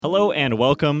Hello and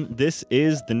welcome. This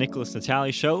is the Nicholas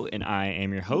Natali Show, and I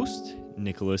am your host,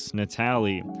 Nicholas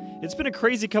Natali. It's been a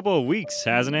crazy couple of weeks,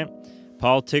 hasn't it?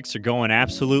 Politics are going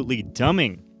absolutely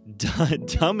dummy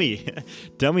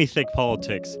thick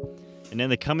politics. And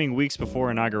in the coming weeks before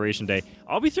Inauguration Day,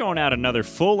 I'll be throwing out another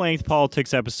full-length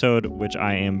politics episode, which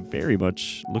I am very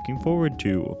much looking forward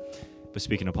to. But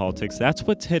speaking of politics, that's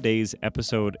what today's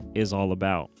episode is all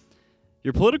about.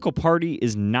 Your political party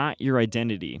is not your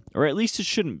identity, or at least it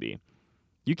shouldn't be.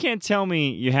 You can't tell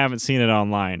me you haven't seen it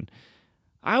online.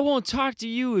 I won't talk to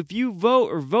you if you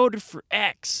vote or voted for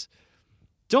X.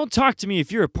 Don't talk to me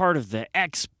if you're a part of the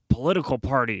X political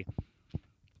party.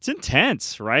 It's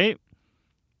intense, right?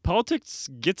 Politics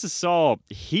gets us all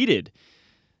heated,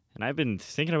 and I've been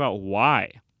thinking about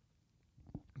why.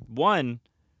 One,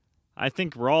 I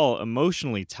think we're all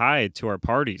emotionally tied to our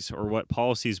parties or what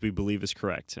policies we believe is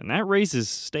correct, and that raises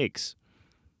stakes.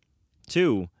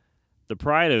 Two, the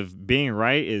pride of being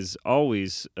right is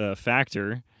always a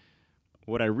factor.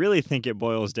 What I really think it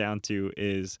boils down to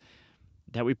is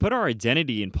that we put our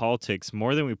identity in politics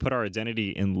more than we put our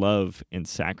identity in love and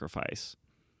sacrifice.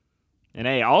 And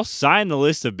hey, I'll sign the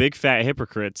list of big fat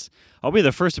hypocrites. I'll be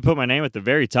the first to put my name at the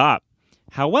very top.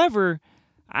 However,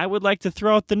 I would like to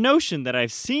throw out the notion that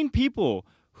I've seen people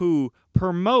who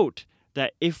promote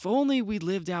that if only we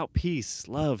lived out peace,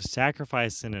 love,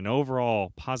 sacrifice, and an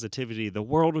overall positivity, the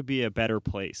world would be a better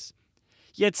place.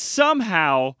 Yet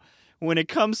somehow, when it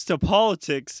comes to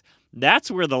politics, that's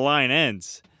where the line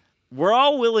ends. We're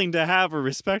all willing to have a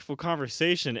respectful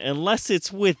conversation unless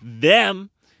it's with them.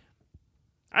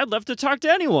 I'd love to talk to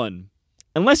anyone,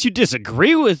 unless you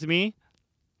disagree with me.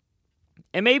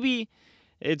 And maybe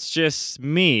it's just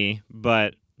me,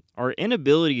 but our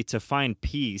inability to find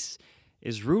peace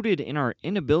is rooted in our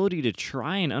inability to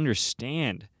try and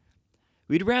understand.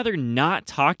 We'd rather not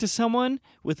talk to someone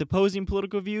with opposing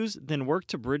political views than work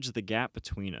to bridge the gap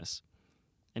between us.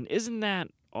 And isn't that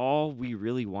all we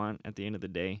really want at the end of the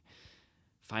day?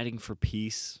 Fighting for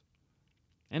peace.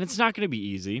 And it's not going to be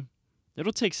easy.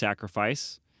 It'll take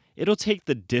sacrifice. It'll take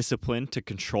the discipline to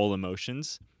control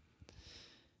emotions.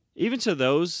 Even to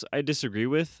those I disagree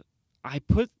with, I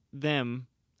put them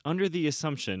under the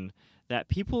assumption that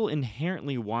people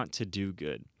inherently want to do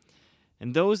good.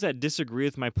 And those that disagree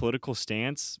with my political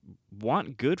stance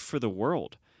want good for the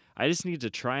world. I just need to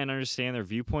try and understand their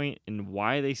viewpoint and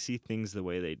why they see things the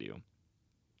way they do.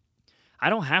 I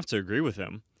don't have to agree with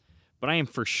them, but I am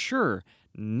for sure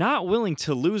not willing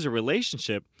to lose a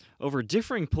relationship over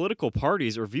differing political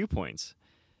parties or viewpoints.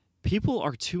 People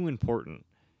are too important.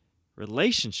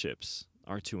 Relationships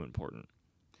are too important.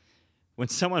 When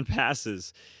someone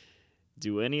passes,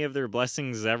 do any of their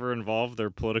blessings ever involve their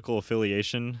political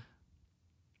affiliation?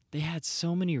 They had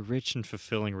so many rich and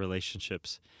fulfilling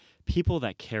relationships, people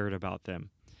that cared about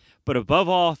them. But above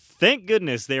all, thank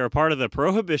goodness they are part of the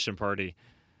Prohibition Party.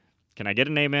 Can I get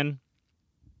an amen?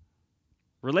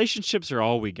 Relationships are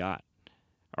all we got.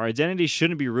 Our identity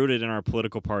shouldn't be rooted in our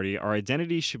political party. Our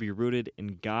identity should be rooted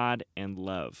in God and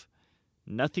love.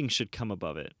 Nothing should come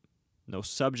above it. No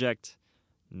subject,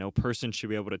 no person should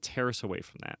be able to tear us away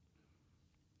from that.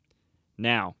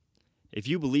 Now, if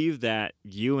you believe that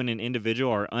you and an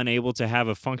individual are unable to have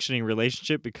a functioning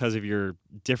relationship because of your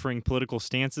differing political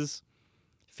stances,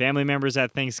 family members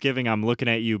at Thanksgiving, I'm looking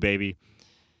at you, baby.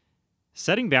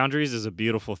 Setting boundaries is a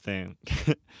beautiful thing.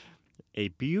 A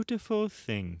beautiful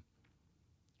thing.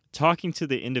 Talking to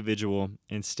the individual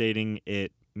and stating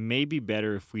it may be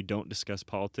better if we don't discuss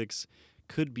politics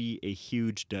could be a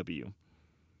huge W.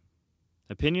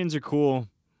 Opinions are cool.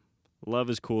 Love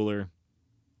is cooler.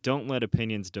 Don't let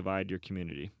opinions divide your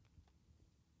community.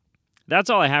 That's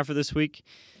all I have for this week.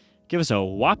 Give us a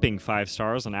whopping 5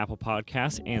 stars on Apple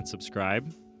Podcasts and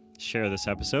subscribe. Share this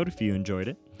episode if you enjoyed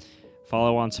it.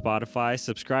 Follow on Spotify.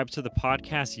 Subscribe to the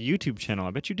podcast YouTube channel.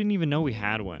 I bet you didn't even know we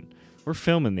had one. We're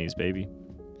filming these, baby.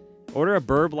 Order a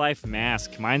Burb Life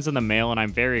mask. Mine's in the mail, and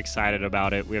I'm very excited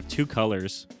about it. We have 2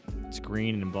 colors. It's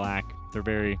green and black. They're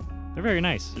very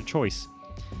nice. They're choice.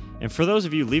 And for those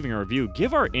of you leaving a review,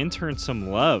 give our intern some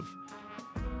love.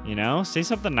 You know, say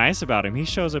something nice about him. He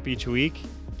shows up each week,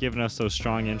 giving us those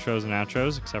strong intros and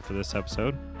outros, except for this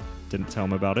episode. Didn't tell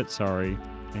him about it. Sorry,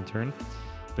 intern.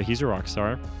 But he's a rock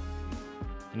star.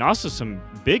 And also some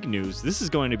big news. This is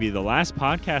going to be the last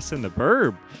podcast in the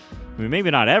Burb. I mean, maybe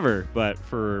not ever, but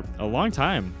for a long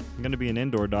time. I'm going to be an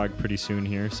indoor dog pretty soon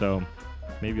here, so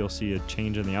maybe you'll see a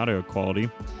change in the audio quality.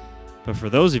 But for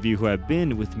those of you who have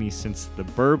been with me since the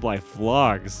Burb Life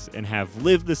vlogs and have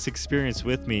lived this experience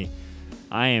with me,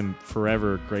 I am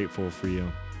forever grateful for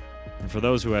you. And for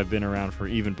those who have been around for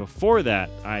even before that,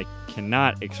 I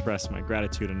cannot express my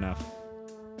gratitude enough.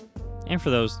 And for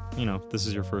those, this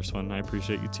is your first one, I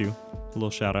appreciate you too. A little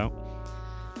shout out.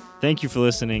 Thank you for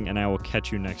listening, and I will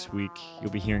catch you next week.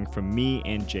 You'll be hearing from me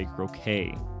and Jake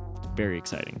Roquet. Very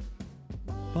exciting.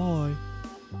 Bye.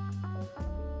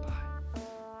 Bye.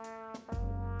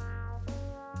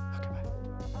 Okay,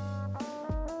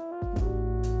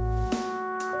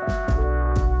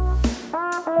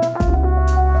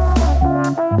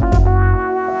 bye.